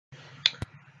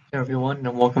Hey everyone,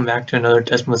 and welcome back to another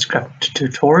Desmos graphic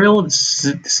tutorial.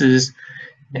 This is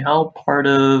now part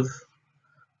of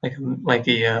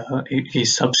a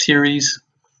sub series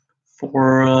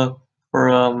for uh, for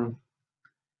um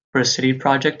for a city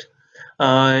project.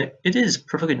 It is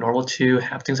perfectly normal to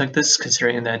have things like this,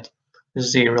 considering that this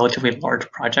is a relatively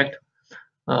large project.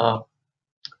 Uh,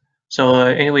 so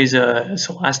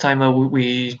last time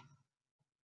we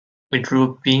drew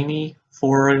a beanie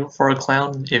for a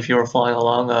clown. If you were following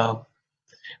along,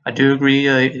 I do agree.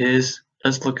 Does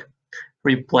look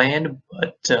pretty bland,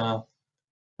 but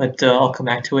I'll come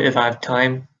back to it if I have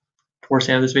time towards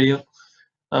the end of this video.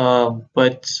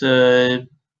 But the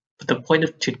point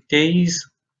of today's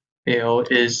video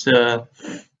is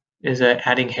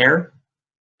adding hair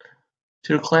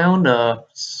to the clown.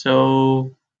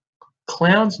 So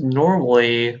clowns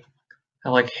normally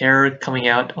have like hair coming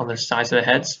out on the sides of the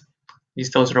heads.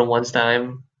 Those are the ones that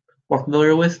I'm more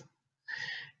familiar with.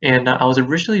 And I was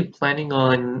originally planning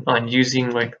on using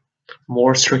like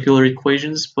more circular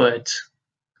equations, but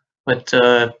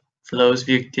for those of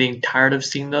you getting tired of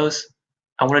seeing those,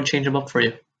 I want to change them up for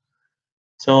you.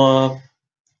 So,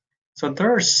 so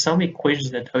there are some equations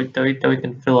that we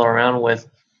can fiddle around with,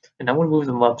 and I want to move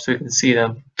them up so you can see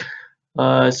them.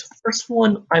 So first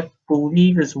one I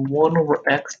believe is 1 over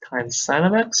x times sine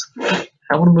of x.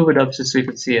 I want to move it up just so you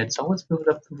can see it. So let's move it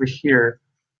up over here.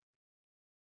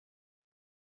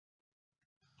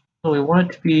 So we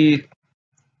want it to be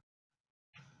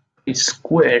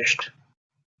squished.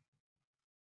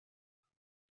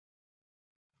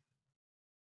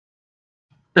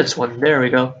 This one, there we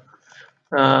go.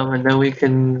 And then we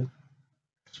can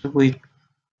simply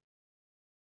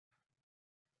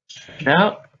stretch it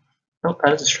out. Nope,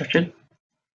 that doesn't stretch it.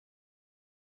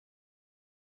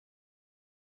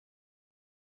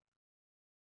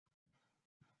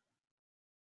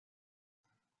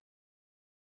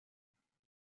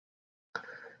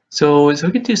 So we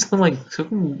can do something like, so we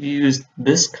can use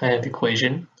this kind of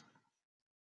equation.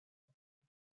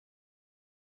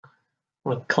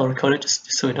 I'm gonna color code it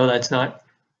just so we know that it's not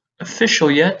official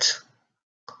yet.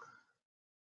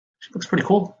 It looks pretty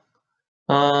cool.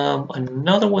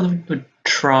 Another one we could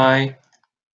try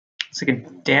is like a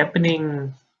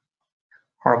dampening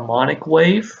harmonic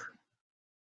wave.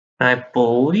 And I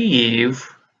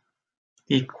believe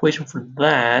the equation for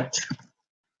that,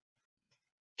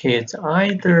 okay, it's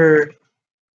either,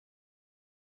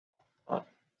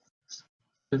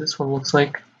 this one looks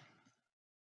like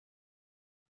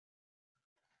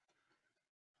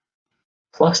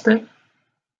plus it.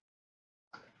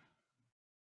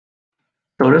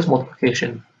 So it is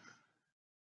multiplication.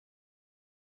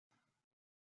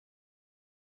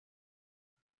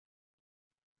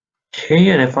 Okay,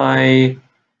 and if I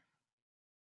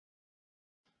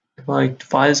divide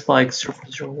this by like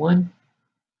 0.01,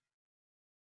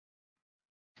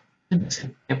 it's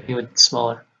even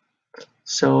smaller.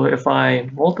 So if I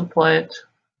multiply it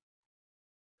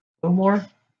a little more,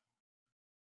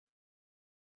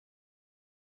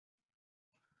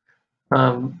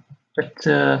 but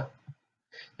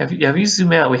if you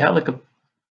zoom out, we have like a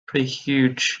pretty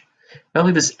huge, we have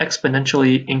like this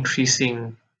exponentially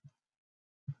increasing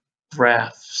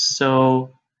graph.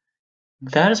 So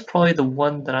that is probably the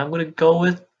one that I'm going to go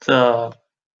with. But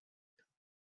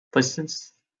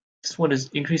since this one is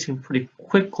increasing pretty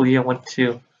quickly, I want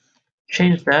to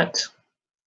change that.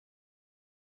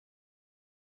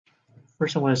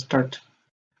 First, I want to start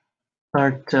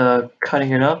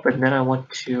cutting it up, and then I want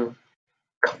to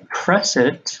compress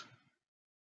it.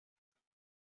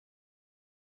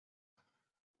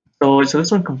 So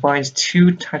this one combines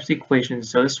two types of equations.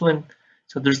 So this one,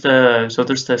 there's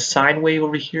the sine wave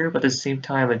over here, but at the same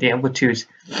time, the amplitude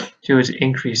too is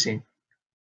increasing.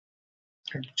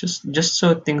 Just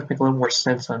so things make a little more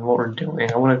sense on what we're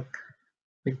doing, I want to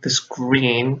make this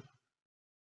green.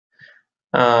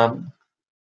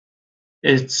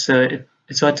 It's so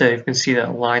that you can see the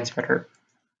lines better.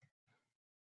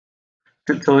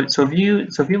 So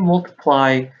if you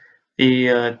multiply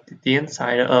the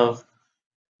inside of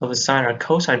a sine or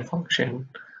cosine function,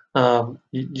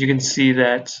 you can see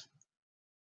that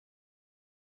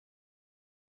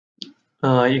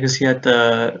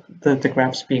the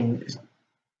graphs being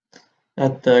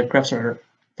that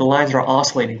the lines are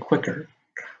oscillating quicker,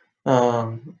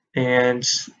 and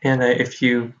if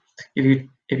you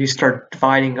start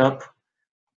dividing up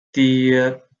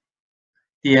the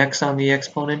x on the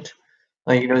exponent,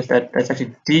 you notice that that's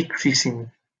actually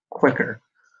decreasing quicker.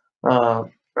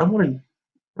 I'm gonna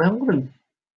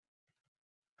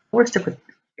stick with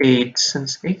 8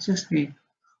 since 8 seems to be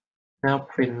now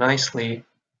pretty nicely.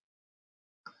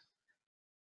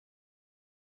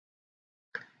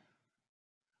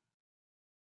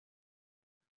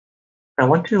 I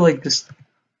want to like just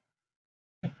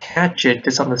catch it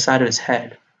just on the side of his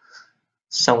head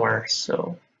somewhere.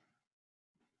 So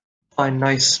find a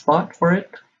nice spot for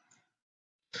it.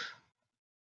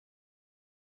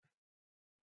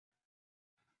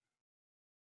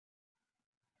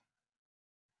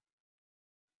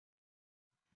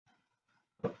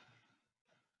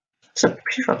 It's a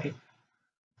pretty funny.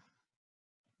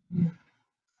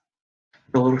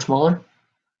 A little smaller.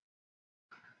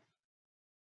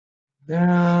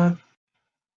 Yeah.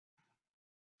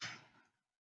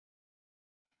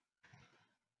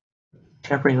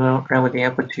 Tapping around with the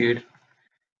amplitude.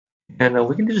 And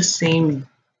we can do the same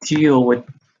deal with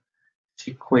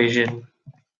the equation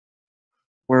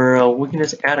where we can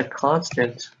just add a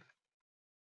constant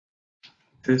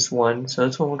to this one. So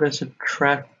this one we're going to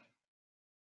subtract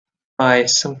by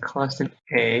some constant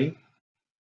a.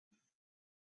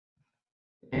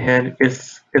 And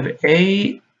if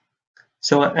a,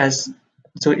 so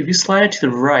if you slide it to the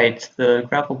right, the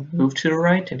graph will move to the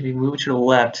right, and if you move it to the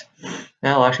left,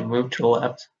 now it'll actually move to the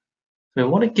left. So we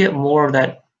want to get more of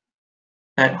that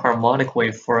harmonic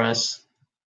wave for us.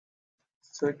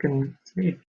 So it can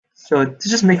see. So it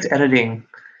just makes editing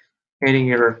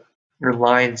your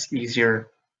lines easier.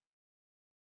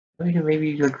 We can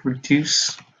maybe like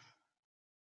reduce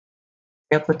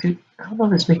amplitude. I don't know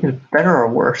if it's making it better or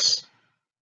worse.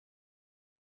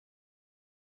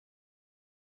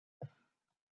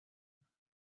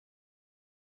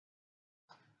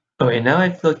 Okay, now I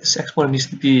feel like this exponent needs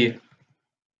to be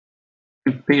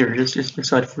bigger, just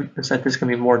so that this can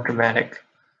be more dramatic.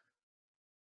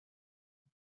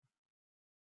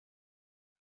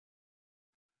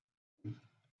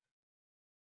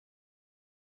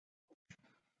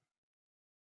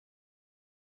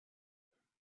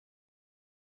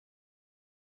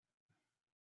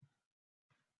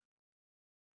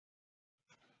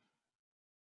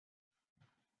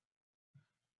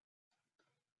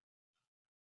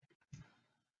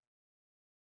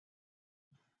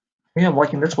 Yeah, I'm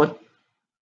liking this one.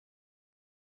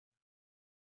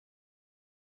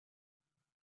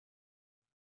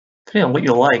 Depending on what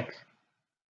you like.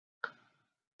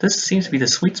 This seems to be the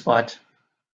sweet spot.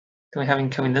 Then we have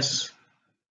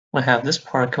this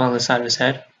part come on the side of his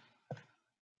head.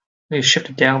 Maybe shift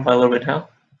it down by a little bit now.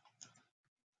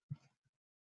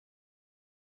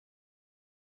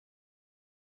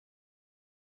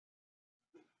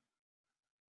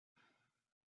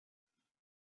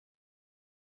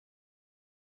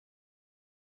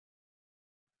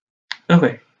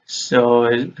 Okay, so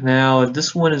now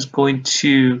this one is going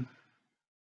to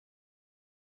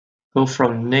go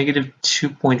from negative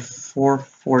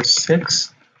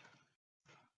 2.446.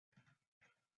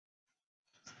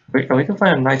 We can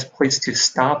find a nice place to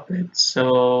stop it.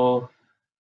 So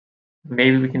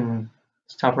maybe we can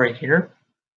stop right here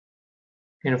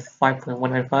in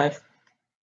 5.195.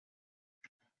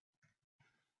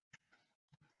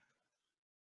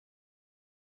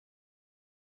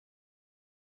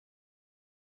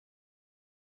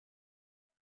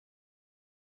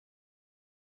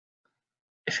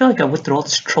 I feel like I went through all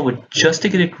this trouble just to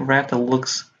get a graph that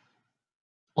looks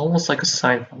almost like a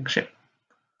sine function.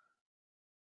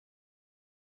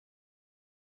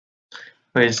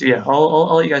 Anyways, yeah,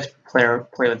 I'll let you guys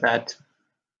play with that.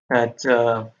 I'm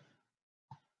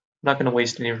not gonna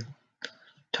waste any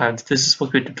time. This is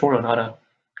supposed to be a tutorial, not a.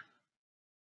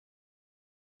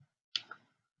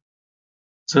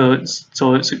 So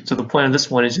the point of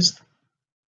this one is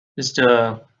just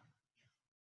show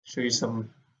you some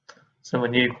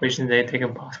new equations that they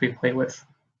can possibly play with.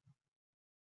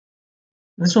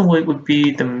 This one would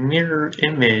be the mirror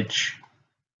image.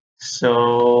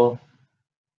 So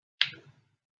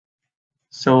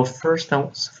first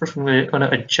I'm going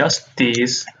to adjust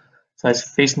these so it's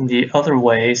facing the other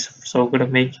ways. So we're going to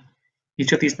make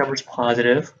each of these numbers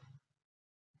positive.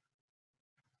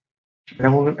 And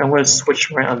I'm going to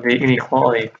switch around the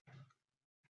inequality.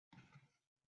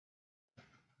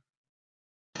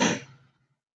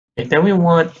 And then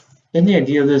the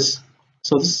idea of this,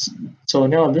 so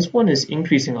now this one is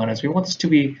increasing on us. We want this to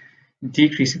be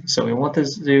decreasing. So we want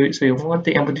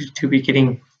the amplitude to be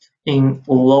getting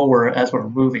lower as we're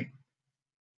moving.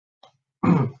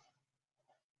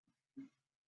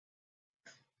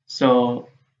 So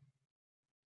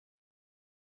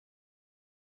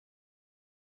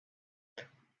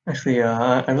actually,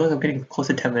 I realize I'm getting close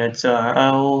to 10 minutes.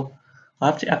 I'll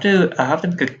have to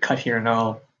make a cut here, and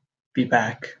I'll be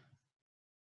back.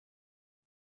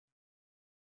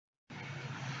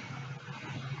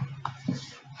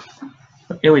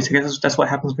 Anyways, I guess that's what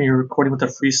happens when you're recording with a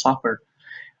free software.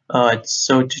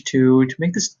 So to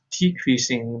make this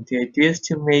decreasing, the idea is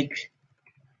to make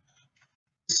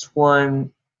this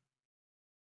one,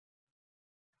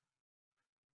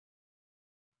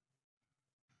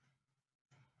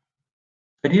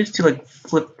 I need to like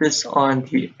flip this on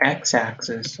the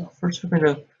x-axis. So first we're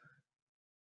gonna,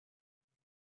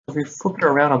 if we flip it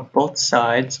around on both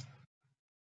sides,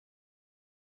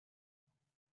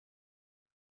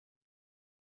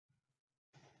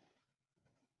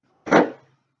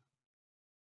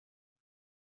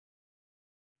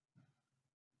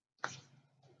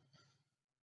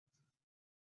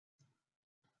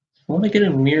 I want to get a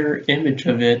mirror image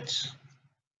of it.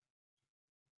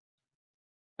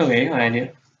 Okay, got an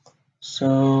idea.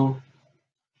 So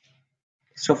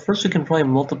first we can probably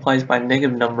multiply by a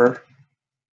negative number.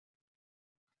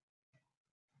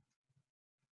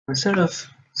 Instead of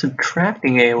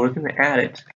subtracting a, we're going to add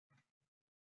it.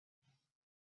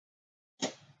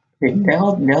 Okay,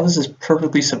 now this is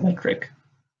perfectly symmetric.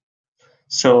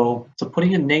 So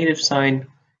putting a negative sign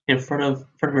in front of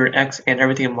your x and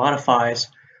everything it modifies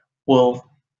will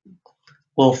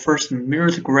first mirror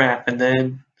the graph, and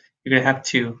then you're going to have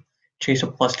to change the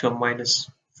plus to a minus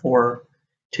for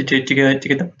to get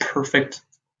the perfect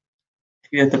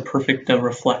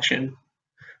reflection.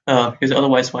 Because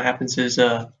otherwise, what happens is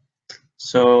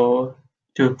so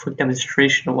do a quick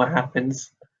demonstration of what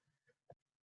happens.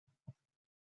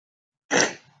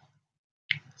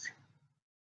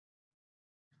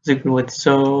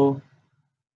 So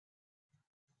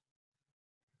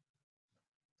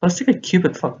let's take a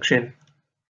cubic function.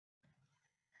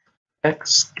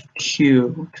 X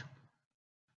cubed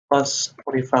plus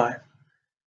 25.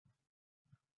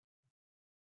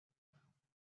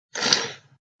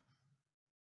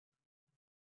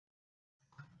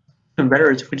 Even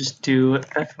better is if we just do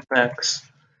f of x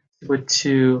equal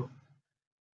to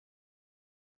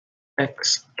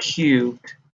x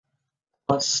cubed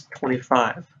plus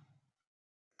 25.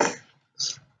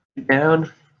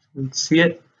 Down, you can see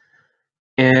it,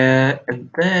 and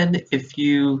then if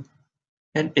you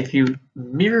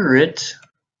mirror it,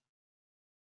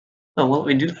 oh, well, let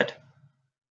me do that.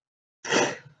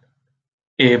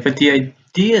 Yeah, but the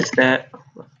idea is that,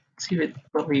 let's see if it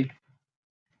let me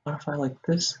modify like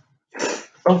this.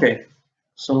 Okay,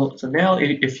 so now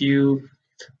if you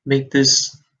make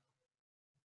this,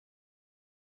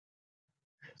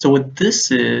 so what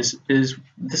this is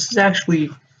this is actually,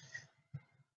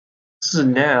 this is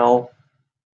now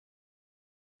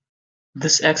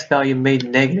this x value made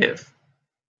negative.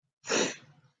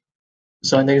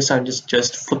 So I think I'm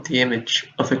just flip the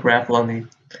image of the graph along the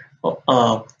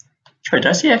sorry, did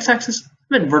I say x-axis? I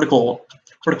meant vertical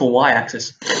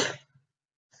y-axis.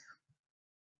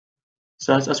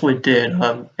 So that's what it did.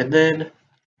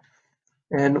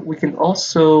 And we can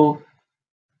also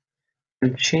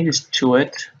do changes to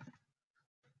it.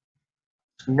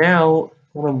 So now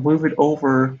I'm going to move it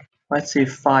over, let's say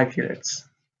 5 units.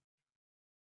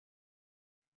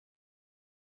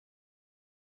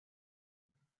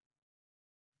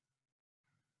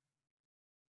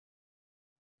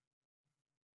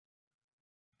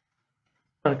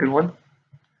 Not a good one.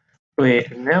 Okay,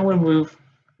 and now I'm going to move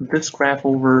this graph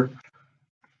over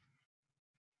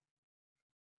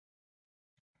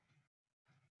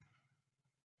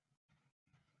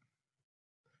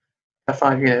by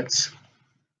 5 units.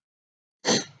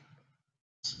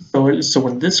 So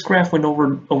when this graph went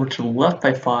over to the left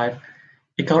by 5,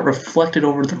 it got reflected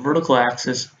over the vertical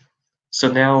axis.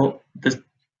 So now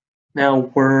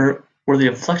where the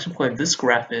inflection point of this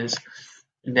graph is,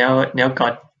 now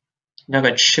got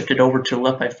shifted over to the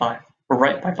left by 5 or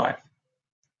right by 5.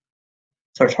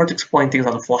 So it's hard to explain things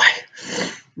on the fly,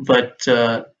 but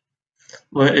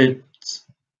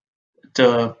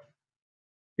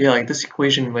yeah, like this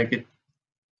equation, like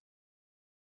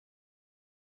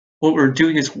what we're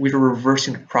doing is we're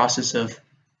reversing the process of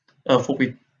what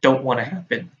we don't want to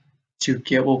happen to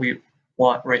get what we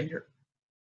want right here.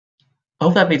 I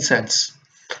hope that made sense.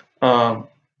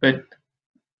 But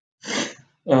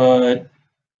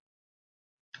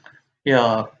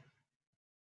yeah,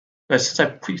 but since I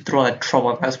put through all that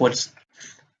trouble, that's what's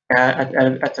add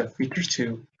the features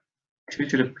to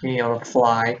the beanie on the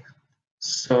fly.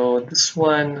 So this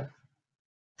one,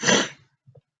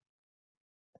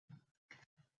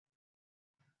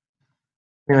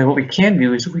 what we can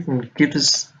do is we can give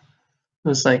this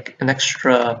like an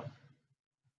extra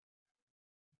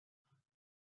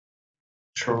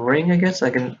ring, I guess,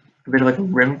 like a bit of like a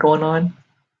rim going on.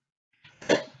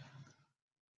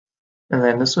 And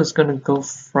then this was going to go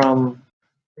from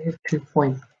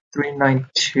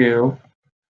 2.392.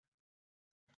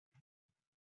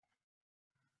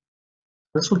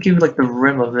 This will give you like the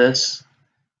rim of this,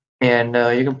 and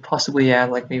you can possibly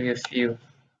add like maybe a few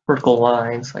vertical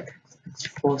lines, like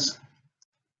equals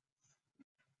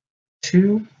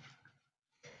 2.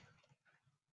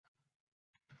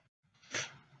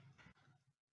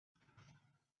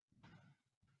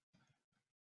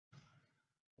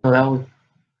 Well, that will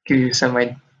give you some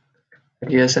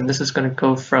ideas, and this is going to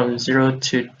go from 0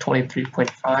 to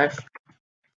 23.5.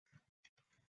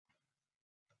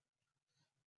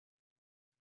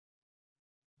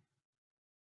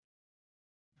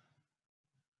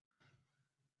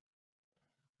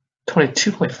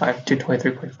 (22.5 to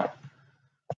 23.5).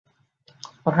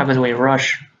 What happens when you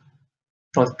rush?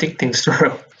 Don't think things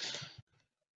through.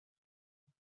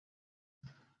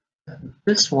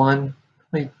 This one,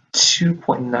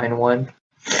 22.91.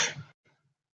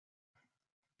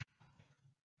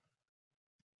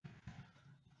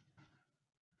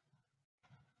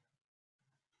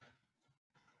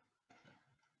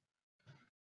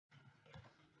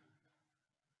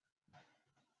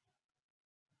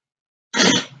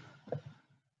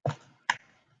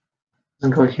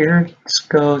 Doesn't go here. This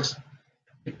goes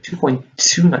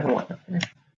 2.291. Okay.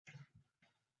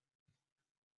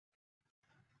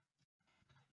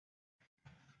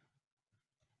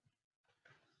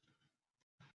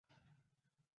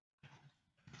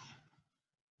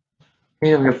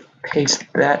 I'm going to paste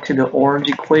that to the orange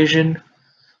equation,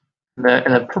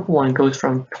 and the purple one goes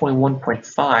from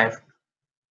 21.5.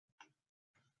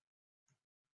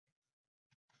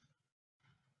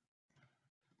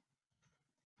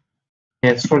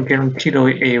 And it's sort of guaranteed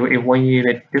a 1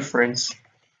 unit difference.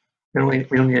 We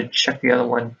don't need to check the other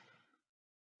one.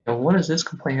 And what is this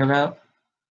complaining about?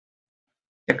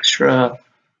 Extra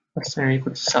less than or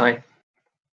equal to sign.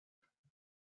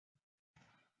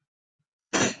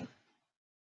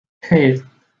 Hey,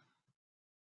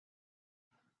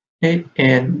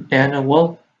 and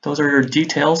well, those are your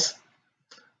details.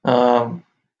 Really,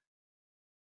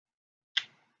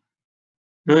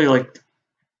 like,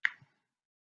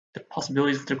 the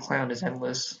possibilities with the clown is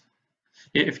endless.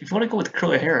 If you want to go with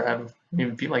curly hair, I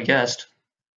mean, be my guest.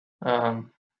 So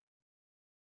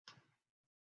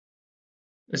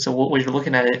what you're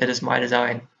looking at, it is my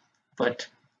design, but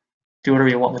do whatever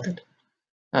you want with it.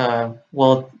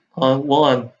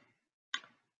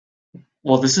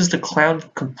 Well, this is the clown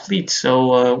complete.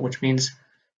 So, which means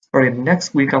starting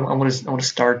next week, I want to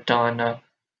start on. I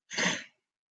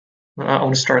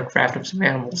want to start crafting some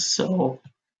animals. So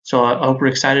I hope you're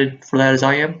excited for that as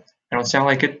I am. I don't sound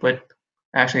like it, but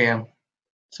I actually am.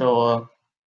 So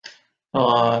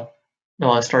I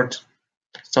start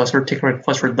taking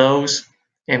requests for those,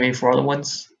 and maybe for other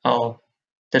ones. I'll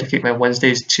dedicate my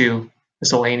Wednesdays to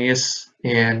miscellaneous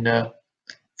and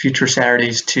future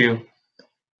Saturdays to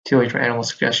your animal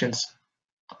suggestions.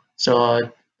 So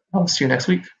I'll see you next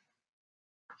week.